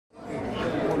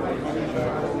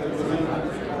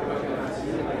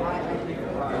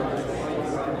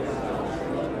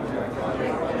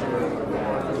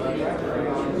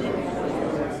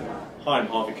I'm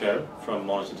Harvey Koh from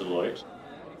Monitor Deloitte.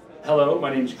 Hello,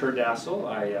 my name is Kurt Dassel.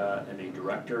 I am a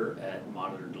director at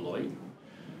Monitor Deloitte.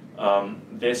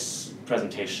 This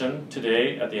presentation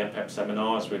today at the MPEP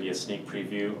Seminar is really a sneak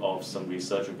preview of some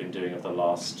research we've been doing over the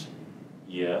last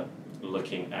year,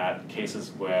 looking at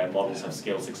cases where models have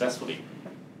scaled successfully.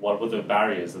 What were the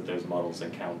barriers that those models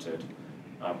encountered?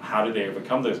 How did they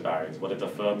overcome those barriers? What did the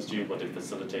firms do? What did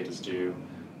facilitators do?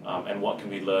 And what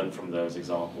can we learn from those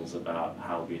examples about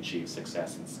how we achieve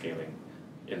success in scaling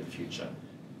in the future?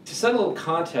 To set a little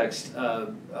context,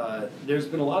 there's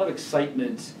been a lot of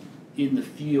excitement in the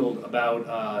field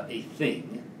about a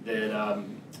thing that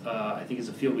I think is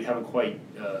a field we haven't quite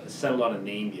settled on a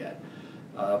name yet.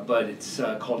 But it's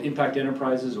called impact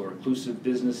enterprises or inclusive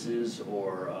businesses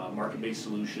or market-based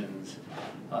solutions.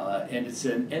 And it's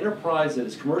an enterprise that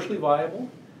is commercially viable,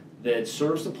 that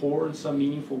serves the poor in some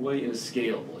meaningful way, and is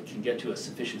scalable. It can get to a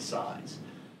sufficient size.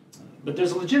 But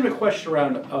there's a legitimate question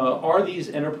around, are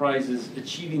these enterprises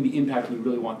achieving the impact we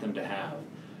really want them to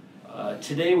have?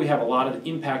 Today we have a lot of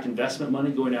impact investment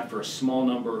money going after a small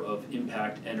number of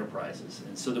impact enterprises.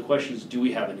 And so the question is, do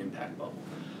we have an impact bubble?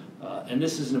 And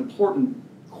this is an important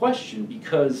question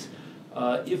because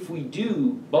if we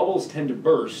do, bubbles tend to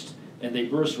burst, and they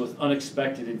burst with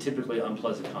unexpected and typically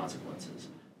unpleasant consequences.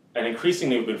 And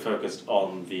increasingly we've been focused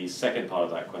on the second part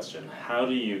of that question. How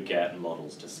do you get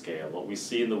models to scale? What we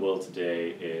see in the world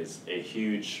today is a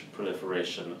huge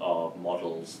proliferation of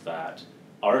models that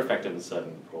are effective in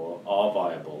serving the poor, are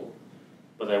viable,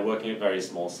 but they're working at very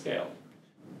small scale.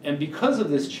 And because of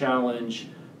this challenge,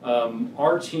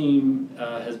 our team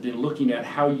has been looking at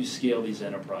how you scale these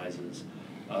enterprises.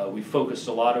 We focused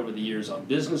a lot over the years on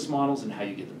business models and how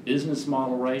you get the business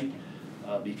model right,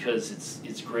 because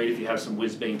it's great if you have some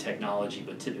whiz-bang technology,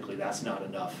 but typically that's not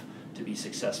enough to be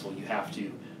successful. You have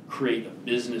to create a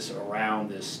business around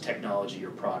this technology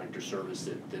or product or service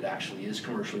that actually is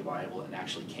commercially viable and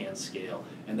actually can scale,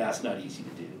 and that's not easy to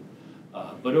do.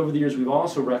 But over the years we've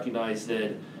also recognized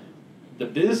that the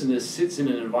business sits in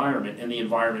an environment, and the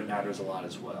environment matters a lot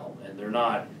as well. And they're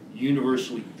not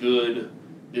universally good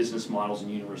business models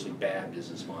and universally bad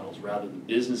business models. Rather, the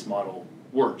business model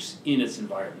works in its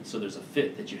environment, so there's a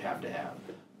fit that you have to have.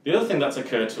 The other thing that's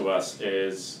occurred to us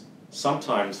is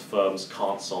sometimes firms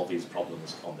can't solve these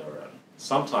problems on their own.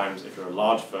 Sometimes, if you're a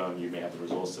large firm, you may have the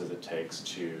resources it takes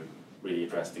to really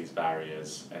address these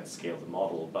barriers and scale the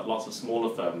model, but lots of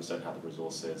smaller firms don't have the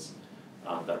resources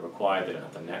that are required. They don't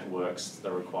have the networks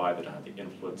that are required, they don't have the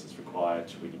influence that's required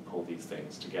to really pull these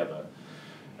things together.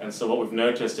 And so what we've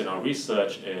noticed in our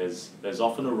research is there's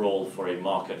often a role for a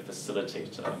market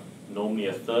facilitator, normally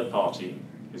a third party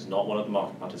who's not one of the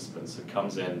market participants, who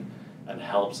comes in and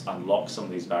helps unlock some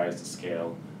of these barriers to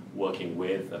scale, working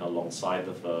with and alongside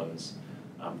the firms.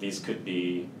 These could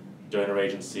be donor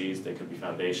agencies, they could be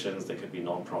foundations, they could be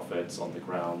non-profits on the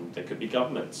ground, they could be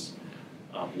governments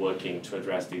working to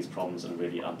address these problems and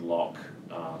really unlock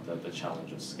the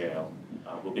challenge of scale.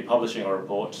 We'll be publishing our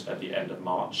report at the end of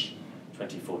March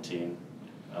 2014,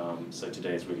 so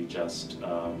today is really just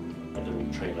a little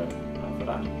trailer for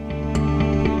that.